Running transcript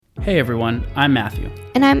Hey everyone, I'm Matthew.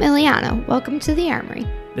 And I'm Ileana. Welcome to the Armory.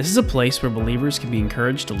 This is a place where believers can be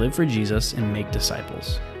encouraged to live for Jesus and make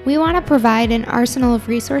disciples. We want to provide an arsenal of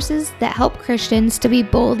resources that help Christians to be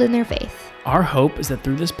bold in their faith. Our hope is that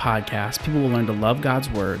through this podcast, people will learn to love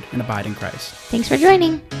God's Word and abide in Christ. Thanks for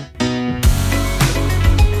joining.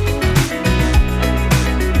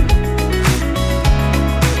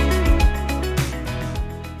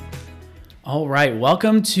 All right,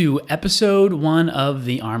 welcome to episode 1 of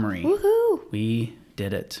the Armory. Woohoo! We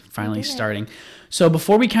did it, finally starting. So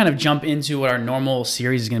before we kind of jump into what our normal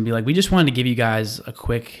series is going to be like, we just wanted to give you guys a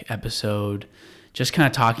quick episode, just kind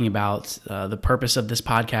of talking about the purpose of this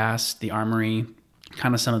podcast, the Armory,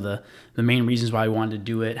 kind of some of the main reasons why we wanted to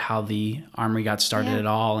do it, how the Armory got started at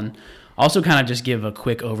all, and also kind of just give a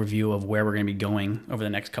quick overview of where we're going to be going over the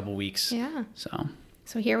next couple weeks. Yeah.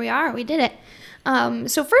 So here we are. We did it.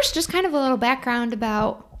 So first, just kind of a little background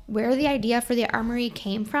about where the idea for the Armory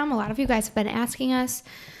came from. A lot of you guys have been asking us.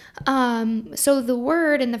 So the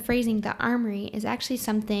word and the phrasing, the Armory, is actually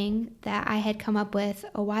something that I had come up with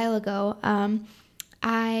a while ago.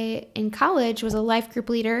 I, in college, was a life group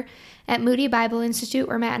leader at Moody Bible Institute,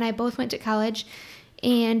 where Matt and I both went to college.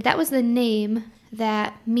 And that was the name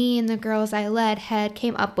that me and the girls I led had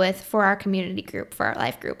came up with for our community group, for our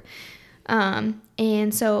life group.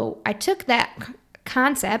 And so I took that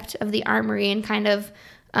concept of the Armory and kind of,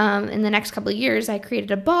 in the next couple of years, I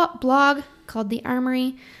created a blog called The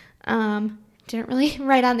Armory. Didn't really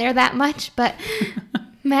write on there that much, but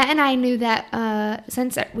Matt and I knew that,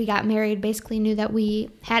 since we got married, basically knew that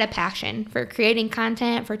we had a passion for creating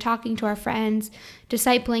content, for talking to our friends,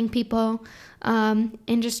 discipling people,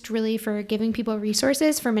 and just really for giving people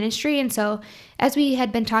resources for ministry. And so as we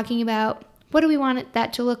had been talking about, what do we want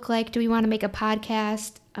that to look like? Do we want to make a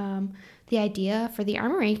podcast? The idea for the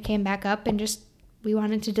Armory came back up, and just we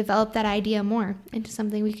wanted to develop that idea more into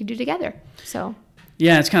something we could do together. So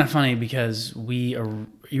yeah, it's kind of funny because you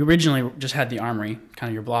originally just had the Armory, kind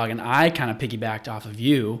of your blog, and I kind of piggybacked off of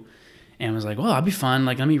you and was like, well, that'd be fun.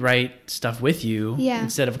 Like, let me write stuff with you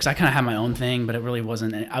instead of, because I kind of had my own thing, but it really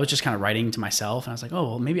wasn't. I was just kind of writing to myself, and I was like, oh,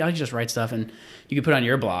 well, maybe I could just write stuff and you could put it on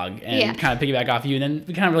your blog and kind of piggyback off you. And then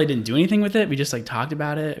we kind of really didn't do anything with it. We just like talked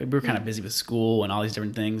about it. We were kind of busy with school and all these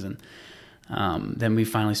different things. And then we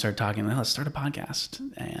finally started talking, let's start a podcast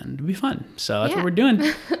and it'd be fun. So that's what we're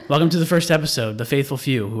doing. Welcome to the first episode, the faithful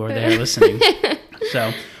few who are there listening.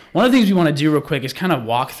 So one of the things we want to do real quick is kind of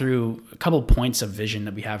walk through a couple points of vision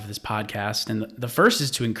that we have for this podcast. And the first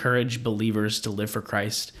is to encourage believers to live for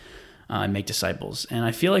Christ and make disciples. And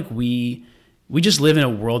I feel like we just live in a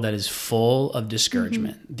world that is full of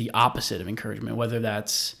discouragement, the opposite of encouragement, whether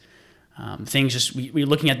that's things just, we're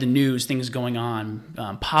looking at the news, things going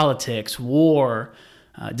on, politics, war,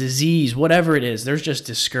 disease, whatever it is, there's just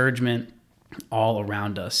discouragement all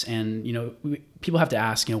around us. And, people have to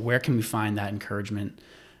ask, where can we find that encouragement?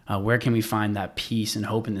 Where can we find that peace and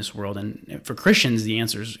hope in this world? And for Christians, the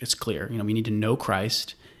answer is it's clear. We need to know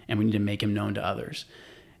Christ and we need to make him known to others.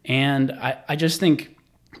 And I just think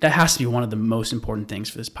that has to be one of the most important things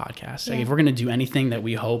for this podcast. Like, if we're going to do anything that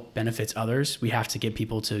we hope benefits others, we have to get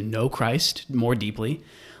people to know Christ more deeply,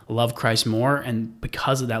 love Christ more. And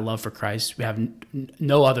because of that love for Christ, we have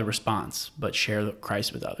no other response but share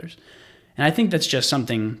Christ with others. And I think that's just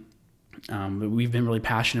something we've been really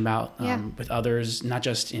passionate about with others, not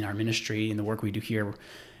just in our ministry and the work we do here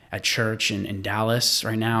at church in Dallas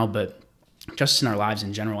right now, but just in our lives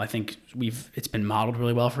in general. I think it's been modeled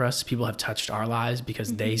really well for us. People have touched our lives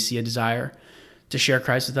because they see a desire to share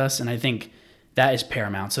Christ with us. And I think that is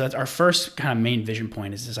paramount. So that's our first kind of main vision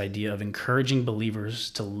point, is this idea of encouraging believers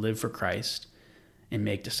to live for Christ and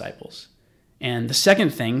make disciples. And the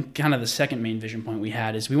second thing, kind of the second main vision point we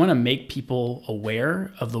had, is we want to make people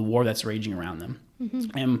aware of the war that's raging around them.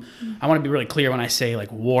 And I want to be really clear when I say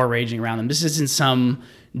like war raging around them. This isn't some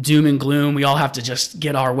doom and gloom. We all have to just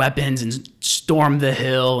get our weapons and storm the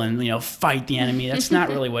hill and, fight the enemy. That's not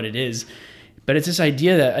really what it is. But it's this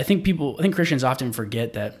idea that I think Christians often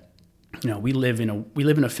forget that, we live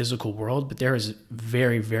in a physical world, but there is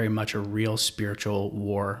very, very much a real spiritual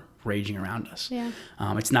war raging around us. Yeah.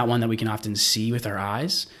 It's not one that we can often see with our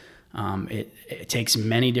eyes. It takes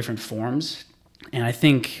many different forms. And I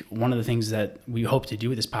think one of the things that we hope to do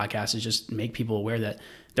with this podcast is just make people aware that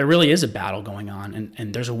there really is a battle going on,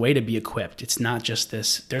 and there's a way to be equipped. It's not just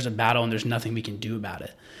there's a battle and there's nothing we can do about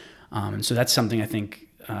it. And so that's something I think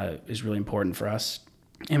is really important for us.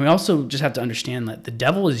 And we also just have to understand that the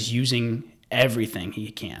devil is using everything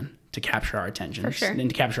he can to capture our attention and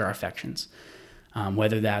to capture our affections,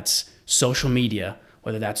 whether that's social media,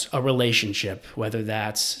 whether that's a relationship, whether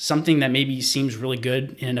that's something that maybe seems really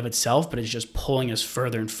good in and of itself, but it's just pulling us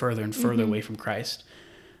further and further and further away from Christ.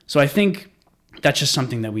 So I think that's just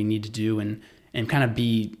something that we need to do and kind of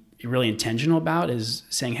be really intentional about, is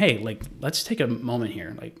saying, hey, like, let's take a moment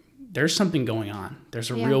here. Like, there's something going on. There's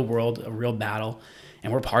a real world, a real battle,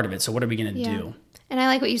 and we're part of it. So what are we going to do? And I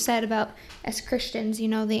like what you said about, as Christians, you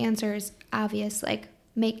know, the answer is obvious, like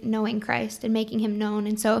knowing Christ and making him known.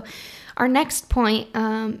 And so our next point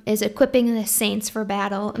is equipping the saints for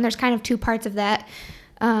battle. And there's kind of two parts of that.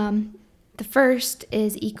 The first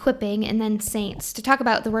is equipping, and then saints. To talk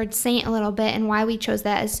about the word saint a little bit and why we chose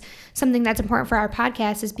that as something that's important for our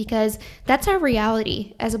podcast is because that's our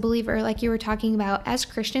reality as a believer. Like you were talking about, as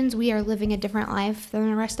Christians, we are living a different life than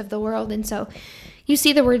the rest of the world. And so you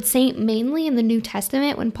see the word saint mainly in the New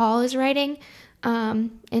Testament when Paul is writing.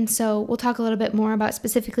 And so we'll talk a little bit more about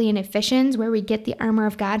specifically in Ephesians, where we get the armor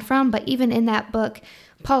of God from. But even in that book,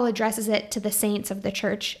 Paul addresses it to the saints of the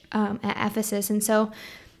church at Ephesus. And so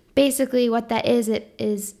basically what that is, it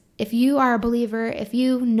is if you are a believer, if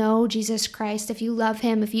you know Jesus Christ, if you love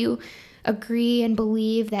him, if you agree and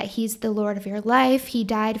believe that he's the Lord of your life, he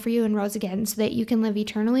died for you and rose again so that you can live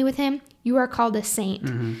eternally with him, you are called a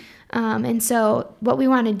saint. And so what we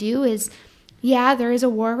want to do is, there is a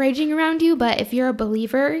war raging around you, but if you're a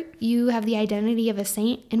believer, you have the identity of a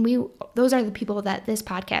saint, and those are the people that this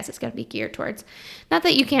podcast is going to be geared towards. Not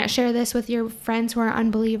that you can't share this with your friends who are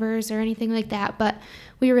unbelievers or anything like that, but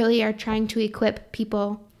we really are trying to equip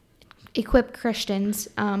Christians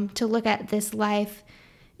to look at this life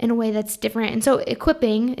in a way that's different. And so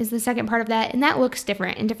equipping is the second part of that, and that looks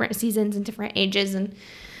different in different seasons and different ages, and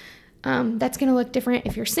that's going to look different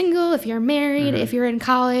if you're single, if you're married, if you're in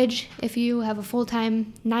college, if you have a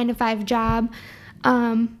full-time 9-to-5 job.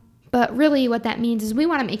 But really what that means is we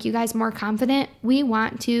want to make you guys more confident. We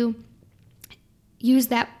want to use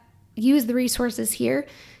the resources here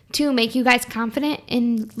to make you guys confident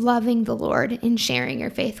in loving the Lord, in sharing your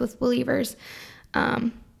faith with believers.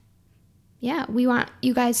 We want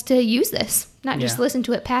you guys to use this, not just listen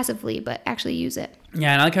to it passively, but actually use it.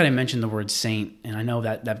 Yeah, and I like how I mentioned the word saint, and I know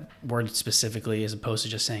that word specifically, as opposed to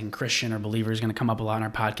just saying Christian or believer, is going to come up a lot in our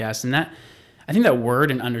podcast. And that, I think that word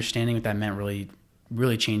and understanding what that meant really,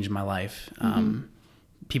 really changed my life.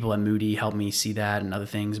 People at Moody helped me see that and other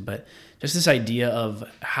things, but just this idea of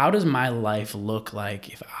how does my life look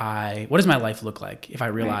like what does my life look like if I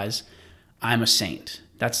realize I'm a saint?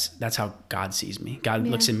 That's how God sees me. God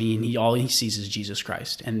looks at me and all he sees is Jesus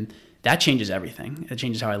Christ. And that changes everything. That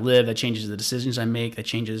changes how I live. That changes the decisions I make. That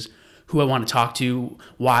changes who I want to talk to,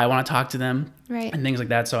 why I want to talk to them, and things like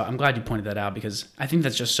that. So I'm glad you pointed that out, because I think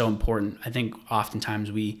that's just so important. I think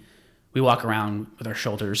oftentimes we walk around with our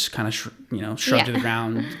shoulders kind of shrugged to the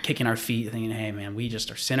ground, kicking our feet, thinking, hey, man, we just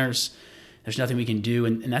are sinners. There's nothing we can do.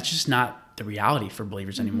 And that's just not the reality for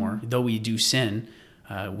believers anymore. Though we do sin,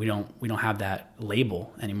 we don't have that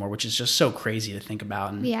label anymore, which is just so crazy to think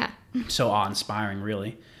about and so awe-inspiring,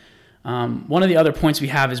 really. One of the other points we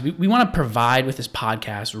have is we want to provide with this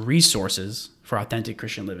podcast resources for authentic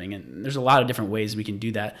Christian living. And there's a lot of different ways we can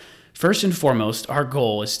do that. First and foremost, our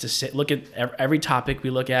goal is to look at every topic we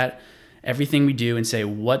look at, everything we do, and say,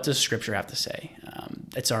 what does Scripture have to say?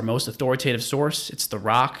 It's our most authoritative source. It's the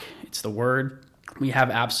rock. It's the Word. We have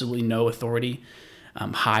absolutely no authority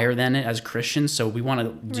higher than it as Christians. So we want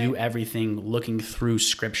to do everything looking through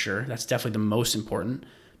Scripture. That's definitely the most important.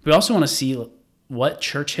 We also want to see what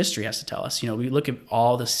church history has to tell us. We look at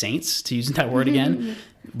all the saints, to use that word again,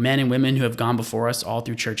 men and women who have gone before us all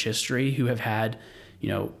through church history, who have had,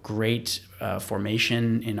 great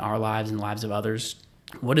formation in our lives and the lives of others.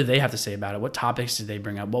 What do they have to say about it? What topics did they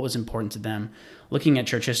bring up? What was important to them? Looking at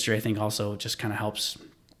church history, I think, also just kind of helps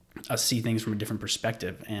us see things from a different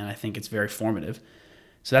perspective, and I think it's very formative.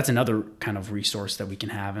 So that's another kind of resource that we can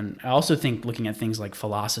have. And I also think looking at things like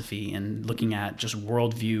philosophy and looking at just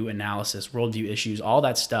worldview analysis, worldview issues, all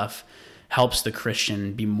that stuff helps the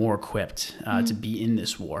Christian be more equipped to be in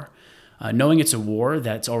this war. Knowing it's a war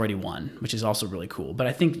that's already won, which is also really cool. But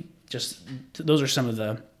I think just those are some of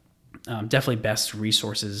the definitely best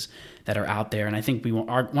resources that are out there. And I think one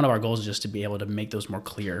of our goals is just to be able to make those more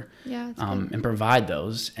clear and provide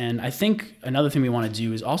those. And I think another thing we want to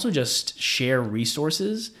do is also just share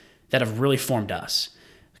resources that have really formed us.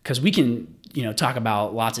 Because we can, talk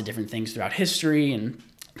about lots of different things throughout history and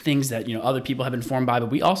things that, other people have been formed by, but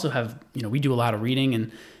we also have, we do a lot of reading,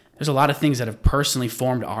 and there's a lot of things that have personally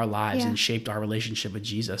formed our lives and shaped our relationship with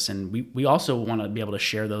Jesus. And we also want to be able to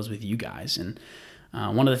share those with you guys. And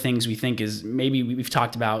one of the things we think is maybe we've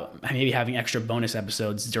talked about maybe having extra bonus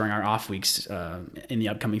episodes during our off weeks in the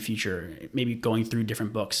upcoming future, maybe going through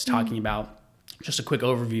different books, talking about just a quick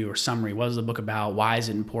overview or summary. What is the book about? Why is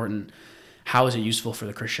it important? How is it useful for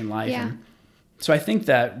the Christian life? Yeah. And so I think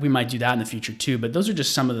that we might do that in the future too, but those are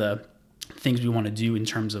just some of the things we want to do in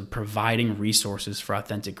terms of providing resources for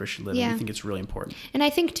authentic Christian living. I think it's really important. And I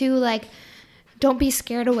think too, like, don't be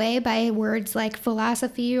scared away by words like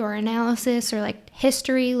philosophy or analysis or like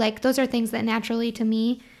history. Like, those are things that naturally to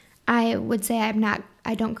me, I would say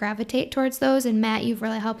I don't gravitate towards those. And Matt, you've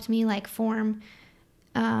really helped me like form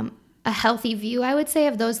a healthy view, I would say,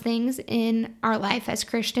 of those things in our life as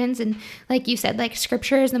Christians. And like you said, like,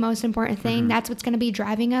 scripture is the most important thing. That's what's going to be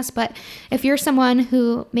driving us. But if you're someone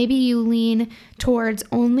who maybe you lean towards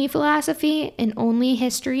only philosophy and only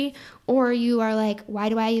history, or you are like, why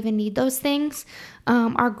do I even need those things?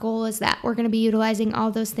 Our goal is that we're going to be utilizing all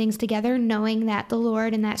those things together, knowing that the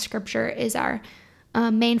Lord and that scripture is our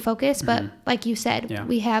main focus. But like you said,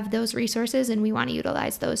 we have those resources and we want to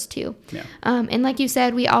utilize those too. And like you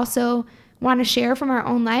said, we also want to share from our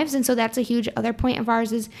own lives. And so that's a huge other point of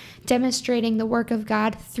ours, is demonstrating the work of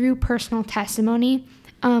God through personal testimony.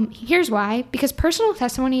 Here's why: because personal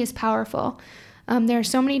testimony is powerful. There are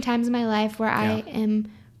so many times in my life where I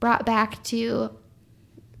am brought back to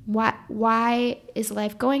why is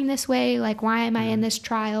life going this way? Like, why am I in this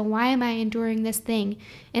trial? Why am I enduring this thing?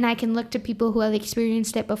 And I can look to people who have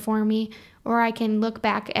experienced it before me, or I can look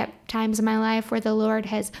back at times in my life where the Lord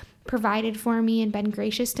has provided for me and been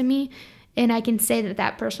gracious to me. And I can say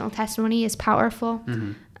that personal testimony is powerful.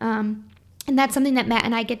 And that's something that Matt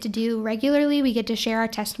and I get to do regularly. We get to share our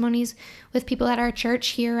testimonies with people at our church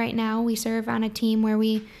here right now. We serve on a team where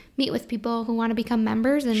we meet with people who want to become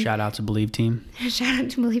members. And shout out to Believe Team. Shout out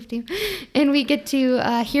to Believe Team. And we get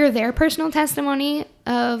to hear their personal testimony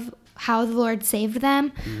of how the Lord saved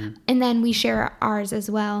them. And then we share ours as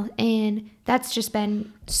well. And that's just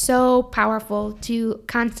been so powerful to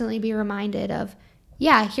constantly be reminded of,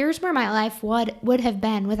 here's where my life would have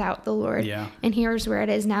been without the Lord. And here's where it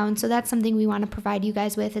is now. And so that's something we want to provide you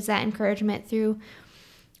guys with, is that encouragement through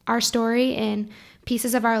our story and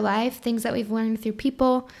pieces of our life, things that we've learned through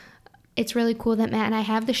people. It's really cool that Matt and I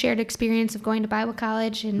have the shared experience of going to Bible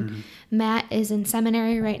college, and Matt is in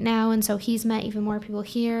seminary right now. And so he's met even more people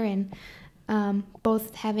here, and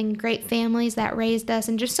both having great families that raised us,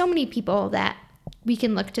 and just so many people that we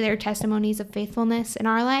can look to their testimonies of faithfulness in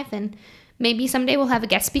our life. And maybe someday we'll have a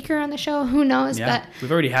guest speaker on the show. Who knows? But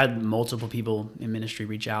we've already had multiple people in ministry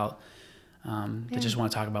reach out that just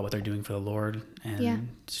want to talk about what they're doing for the Lord, and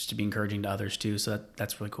just to be encouraging to others too. So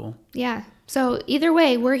that's really cool. So either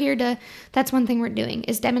way, we're here that's one thing we're doing,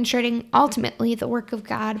 is demonstrating ultimately the work of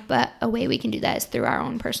God. But a way we can do that is through our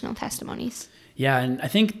own personal testimonies. And I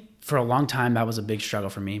think for a long time that was a big struggle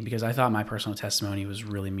for me, because I thought my personal testimony was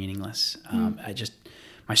really meaningless.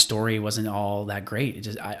 My story wasn't all that great.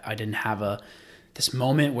 I didn't have this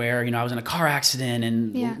moment where, I was in a car accident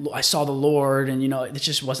and I saw the Lord, and, it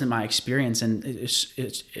just wasn't my experience. And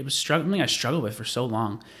it was something I struggled with for so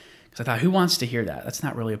long, because I thought, who wants to hear that? That's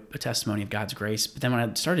not really a testimony of God's grace. But then when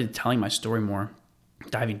I started telling my story more,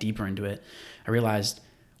 diving deeper into it, I realized,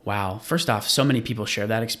 wow, first off, so many people share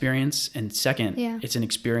that experience. And second, it's an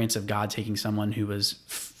experience of God taking someone who was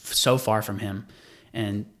so far from him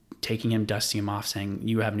and taking him, dusting him off, saying,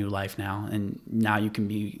 you have new life now, and now you can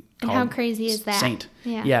be called, and how crazy is that? Saint.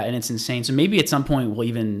 And it's insane. So maybe at some point we'll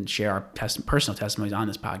even share our personal testimonies on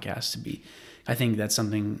this podcast. I think that's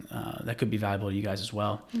something that could be valuable to you guys as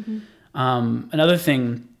well. Another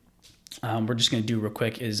thing we're just going to do real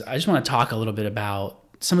quick is I just want to talk a little bit about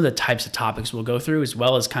some of the types of topics we'll go through, as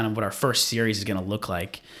well as kind of what our first series is going to look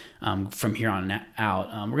like from here on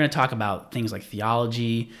out. We're going to talk about things like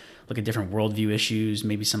theology, look at different worldview issues,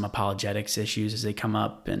 maybe some apologetics issues as they come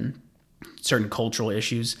up, and certain cultural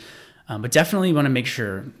issues. But definitely want to make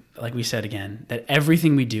sure, like we said again, that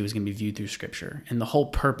everything we do is going to be viewed through Scripture. And the whole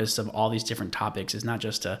purpose of all these different topics is not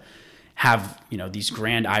just to have, these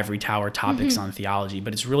grand ivory tower topics on theology,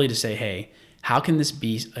 but it's really to say, hey, how can this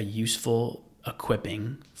be a useful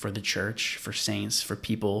equipping for the church, for saints, for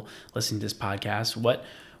people listening to this podcast?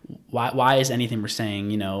 Why is anything we're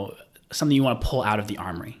saying, something you want to pull out of the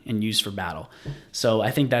armory and use for battle? So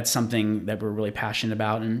I think that's something that we're really passionate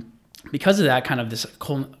about. And because of that, kind of this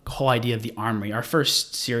whole idea of the armory, our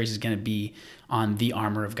first series is going to be on the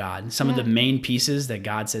armor of God. And some of the main pieces that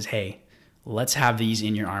God says, hey, let's have these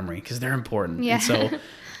in your armory, because they're important. And so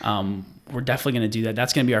we're definitely going to do that.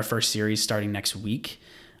 That's going to be our first series starting next week.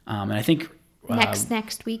 And I think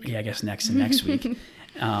next week. Yeah, I guess next week.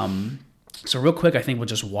 So real quick, I think we'll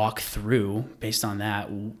just walk through, based on that,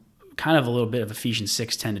 kind of a little bit of Ephesians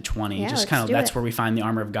 6:10-20. Just kind of, that's where we find the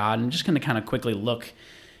armor of God. And just going to kind of quickly look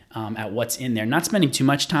at what's in there. Not spending too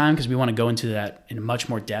much time because we want to go into that in much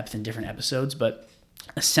more depth in different episodes, but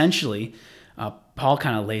essentially, Paul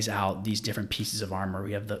kind of lays out these different pieces of armor.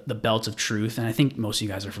 We have the belt of truth, and I think most of you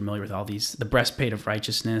guys are familiar with all these. The breastplate of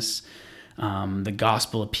righteousness, the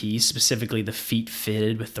gospel of peace, specifically the feet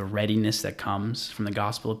fitted with the readiness that comes from the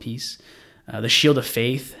gospel of peace, the shield of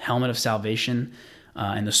faith, helmet of salvation,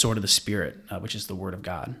 and the sword of the Spirit, which is the word of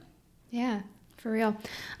God. Yeah, for real.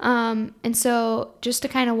 And so just to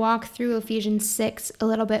kind of walk through Ephesians 6 a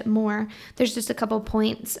little bit more, there's just a couple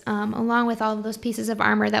points along with all of those pieces of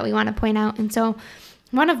armor that we want to point out. And so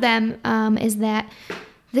one of them is that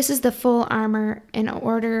this is the full armor in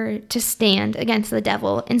order to stand against the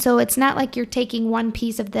devil. And so it's not like you're taking one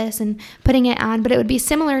piece of this and putting it on, but it would be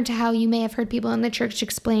similar to how you may have heard people in the church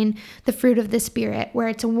explain the fruit of the Spirit, where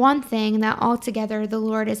it's one thing that altogether the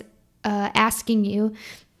Lord is asking you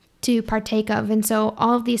to partake of. And so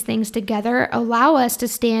all of these things together allow us to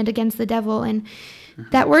stand against the devil. And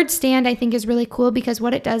that word stand, I think, is really cool because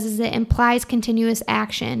what it does is it implies continuous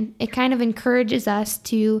action. It kind of encourages us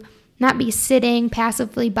to not be sitting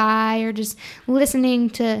passively by or just listening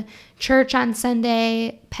to church on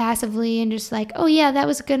Sunday passively and just like, oh yeah, that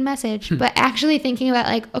was a good message. But actually thinking about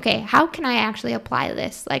like, okay, how can I actually apply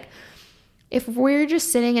this? Like, if we're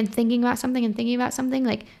just sitting and thinking about something,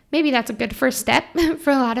 like maybe that's a good first step for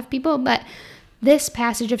a lot of people. But this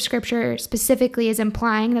passage of scripture specifically is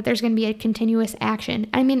implying that there's going to be a continuous action.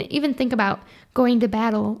 I mean, even think about going to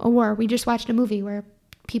battle, a war. We just watched a movie where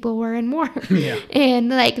people were in war. Yeah. And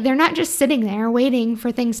like, they're not just sitting there waiting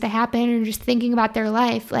for things to happen or just thinking about their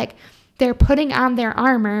life. Like, they're putting on their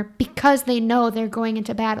armor because they know they're going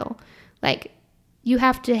into battle. Like, you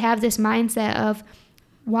have to have this mindset of,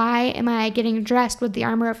 why am I getting dressed with the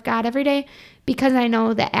armor of God every day? Because I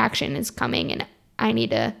know that action is coming and I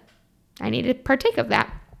need to partake of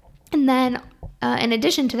that. And then in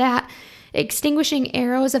addition to that, extinguishing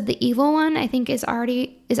arrows of the evil one, I think is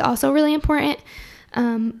also really important.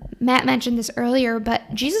 Matt mentioned this earlier,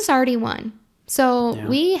 but Jesus already won. So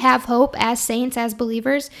we have hope as saints, as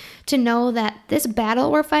believers, to know that this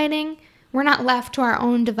battle we're fighting, we're not left to our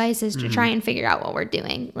own devices to try and figure out what we're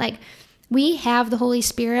doing. Like, we have the Holy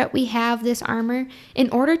Spirit, we have this armor in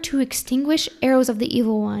order to extinguish arrows of the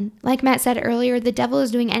evil one. Like Matt said earlier, the devil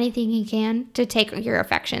is doing anything he can to take your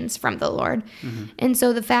affections from the Lord. And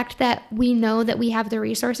so the fact that we know that we have the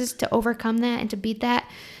resources to overcome that and to beat that,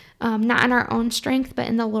 not in our own strength, but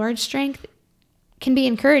in the Lord's strength, can be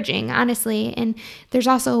encouraging, honestly. And there's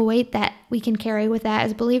also a weight that we can carry with that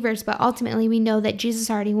as believers, but ultimately we know that Jesus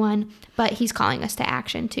already won, but he's calling us to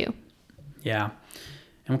action too. Yeah.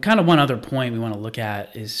 And kind of one other point we want to look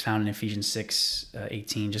at is found in Ephesians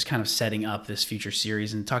 6:18, just kind of setting up this future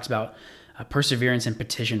series, and it talks about perseverance and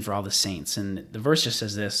petition for all the saints. And the verse just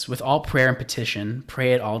says this: with all prayer and petition,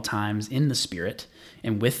 pray at all times in the Spirit,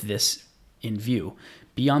 and with this in view,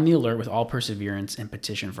 be on the alert with all perseverance and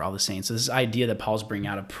petition for all the saints. So this idea that Paul's bringing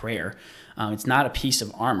out of prayer, it's not a piece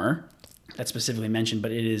of armor that's specifically mentioned,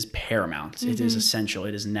 but it is paramount. It is essential.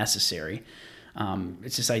 It is necessary.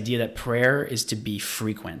 It's this idea that prayer is to be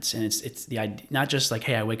frequent, and it's the idea, not just like,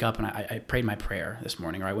 hey, I wake up and I prayed my prayer this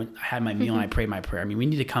morning, or I had my meal and I prayed my prayer. I mean, we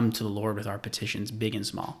need to come to the Lord with our petitions, big and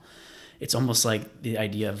small. It's almost like the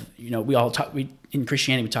idea of, in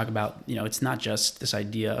Christianity we talk about, it's not just this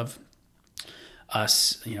idea of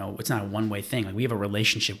us, it's not a one-way thing. Like, we have a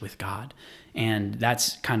relationship with God, and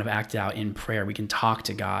that's kind of acted out in prayer. We can talk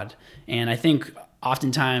to God, and I think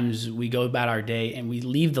oftentimes we go about our day and we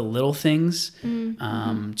leave the little things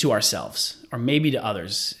to ourselves or maybe to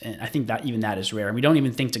others. And I think that even that is rare. And we don't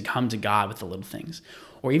even think to come to God with the little things,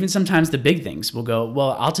 or even sometimes the big things. We'll go,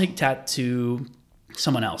 well, I'll take that to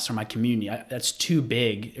someone else or my community. That's too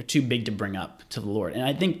big to bring up to the Lord. And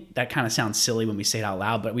I think that kind of sounds silly when we say it out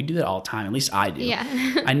loud, but we do that all the time. At least I do. Yeah.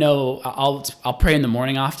 I know I'll pray in the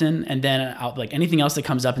morning often, and then I'll, like, anything else that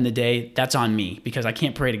comes up in the day, that's on me because I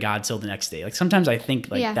can't pray to God till the next day. Like, sometimes I think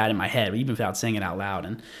that in my head, even without saying it out loud.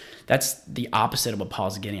 And that's the opposite of what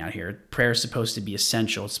Paul's getting at here. Prayer is supposed to be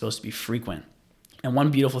essential. It's supposed to be frequent. And one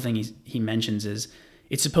beautiful thing he mentions is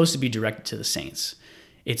it's supposed to be directed to the saints.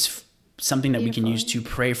 It's something that we can use to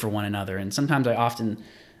pray for one another. And sometimes I often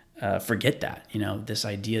forget that, this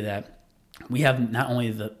idea that we have not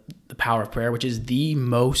only the power of prayer, which is the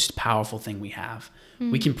most powerful thing we have,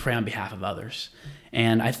 we can pray on behalf of others.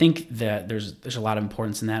 And I think that there's a lot of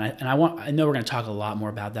importance in that. I know we're going to talk a lot more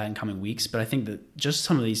about that in coming weeks, but I think that just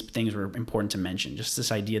some of these things were important to mention. Just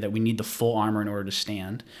this idea that we need the full armor in order to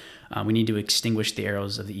stand. We need to extinguish the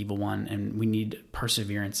arrows of the evil one, and we need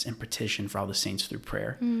perseverance and petition for all the saints through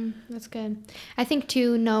prayer. That's good. I think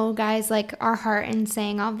too, guys, like our heart in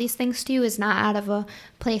saying all these things to you is not out of a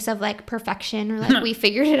place of like perfection or like we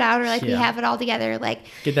figured it out or like we have it all together. Like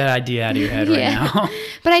get that idea out of your head right now.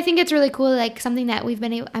 But I think it's really cool, like something that we've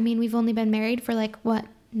only been married for like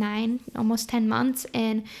 9, almost 10 months.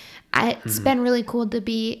 And it's been really cool to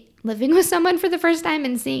be living with someone for the first time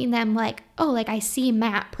and seeing them like, oh, like I see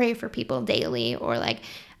Matt pray for people daily, or like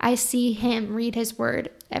I see him read his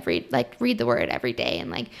word read the word every day.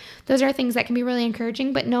 And like, those are things that can be really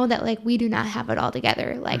encouraging, but know that like, we do not have it all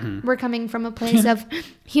together. Like we're coming from a place of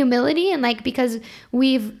humility, and like, because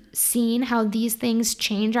we've seen how these things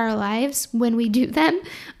change our lives when we do them.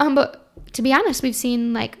 But to be honest, we've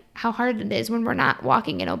seen like how hard it is when we're not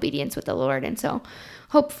walking in obedience with the Lord. And so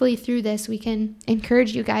hopefully through this, we can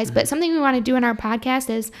encourage you guys. But something we want to do in our podcast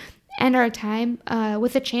is end our time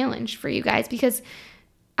with a challenge for you guys, because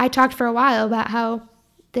I talked for a while about how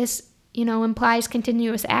this, implies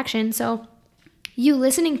continuous action. So you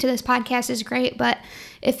listening to this podcast is great, but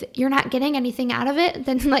if you're not getting anything out of it,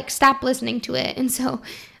 then like stop listening to it. And so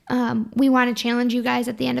we want to challenge you guys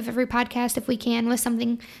at the end of every podcast, if we can, with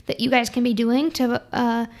something that you guys can be doing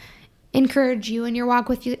to encourage you in your walk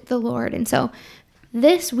with the Lord. And so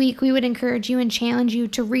this week, we would encourage you and challenge you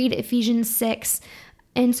to read Ephesians 6.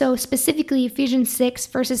 And so specifically Ephesians 6,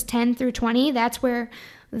 verses 10 through 20, that's where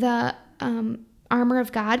the armor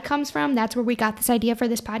of God comes from. That's where we got this idea for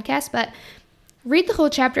this podcast. But read the whole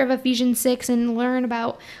chapter of Ephesians 6 and learn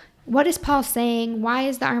about what is Paul saying? Why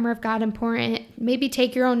is the armor of God important? Maybe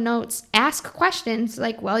take your own notes. Ask questions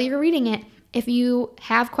like while you're reading it. If you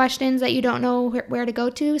have questions that you don't know where to go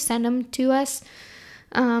to, send them to us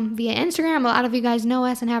via Instagram. A lot of you guys know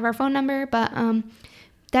us and have our phone number, but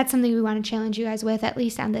that's something we want to challenge you guys with, at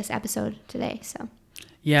least on this episode today. So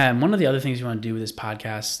yeah, and one of the other things we want to do with this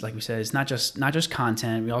podcast, like we said, is not just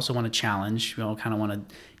content. We also want to challenge. We all kind of want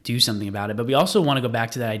to do something about it, but we also want to go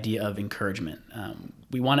back to that idea of encouragement.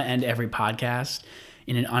 We want to end every podcast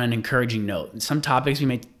on an encouraging note. Some topics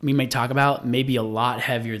we may talk about may be a lot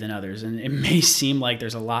heavier than others, and it may seem like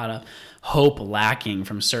there's a lot of hope lacking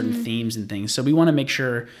from certain themes and things. So we want to make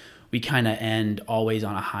sure we kind of end always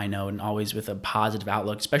on a high note and always with a positive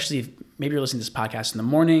outlook, especially if maybe you're listening to this podcast in the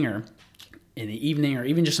morning or in the evening or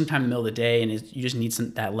even just sometime in the middle of the day, and you just need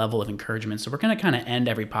that level of encouragement. So we're going to kind of end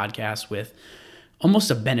every podcast with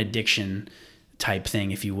almost a benediction type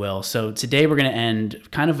thing, if you will. So today we're going to end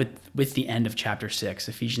kind of with the end of chapter 6,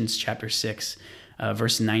 Ephesians chapter 6,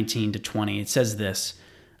 verse 19 to 20. It says this: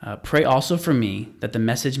 pray also for me that the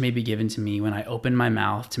message may be given to me when I open my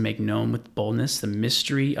mouth to make known with boldness the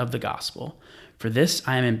mystery of the gospel. For this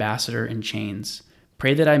I am ambassador in chains.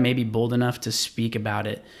 Pray that I may be bold enough to speak about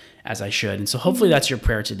it as I should. And so hopefully that's your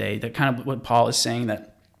prayer today, that kind of what Paul is saying,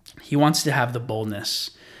 that he wants to have the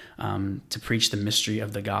boldness to preach the mystery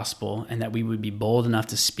of the gospel, and that we would be bold enough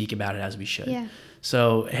to speak about it as we should. Yeah.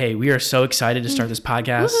 So, hey, we are so excited to start this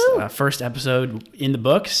podcast. First episode in the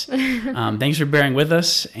books. Thanks for bearing with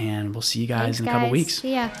us, and we'll see you guys in a couple weeks.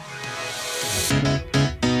 See ya.